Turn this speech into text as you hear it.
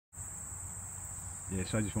Yeah,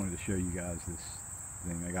 so I just wanted to show you guys this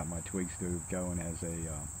thing. I got my Twig stove going as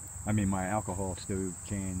a, my alcohol stove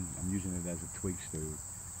can. I'm using it as a Twig stove,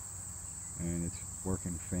 and it's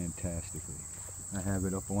working fantastically. I have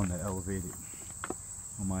it up on the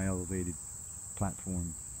on my elevated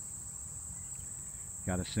platform.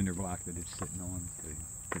 Got a cinder block that it's sitting on to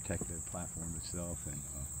protect the platform itself, and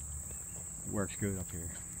it works good up here.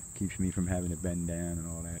 Keeps me from having to bend down and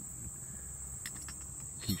all that.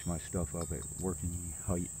 Keeps my stuff up at working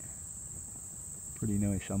height. Pretty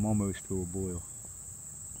nice. I'm almost to a boil.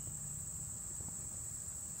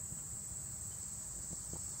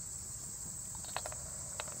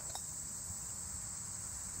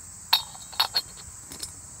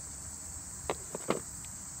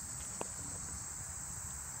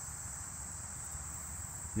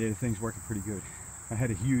 Yeah, the thing's working pretty good. I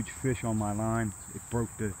had a huge fish on my line. It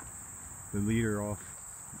broke the leader off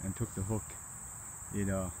and took the hook.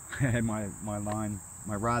 I had my line,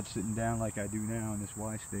 my rod sitting down like I do now, and this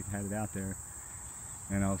Y stick had it out there,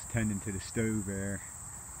 and I was tending to the stove there,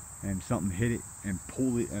 and something hit it and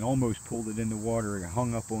pulled it, and almost pulled it in the water. It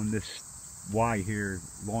hung up on this Y here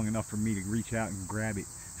long enough for me to reach out and grab it.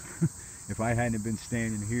 If I hadn't been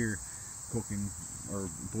standing here cooking or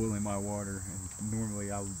boiling my water, and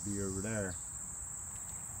normally I would be over there,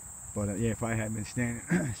 but yeah, if I hadn't been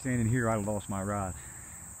standing here, I'd have lost my rod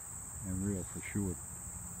and reel for sure.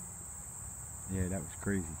 Yeah, that was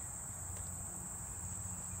crazy.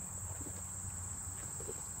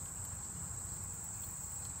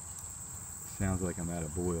 Sounds like I'm at a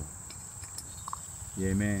boil.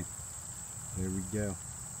 Yeah, man. There we go.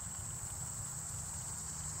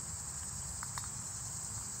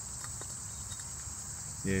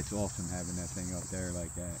 Yeah, it's awesome having that thing up there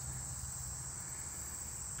like that.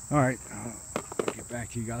 Alright, I'll get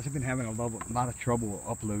back to you guys. I've been having a lot of trouble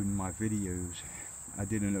uploading my videos. I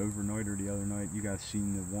did an overnighter the other night. You guys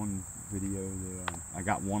seen the one video. I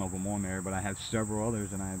got one of them on there, but I have several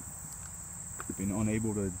others, and I've been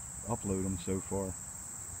unable to upload them so far.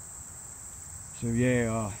 So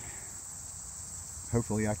yeah,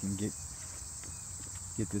 hopefully I can get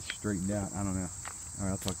this straightened out. I don't know.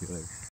 Alright, I'll talk to you later.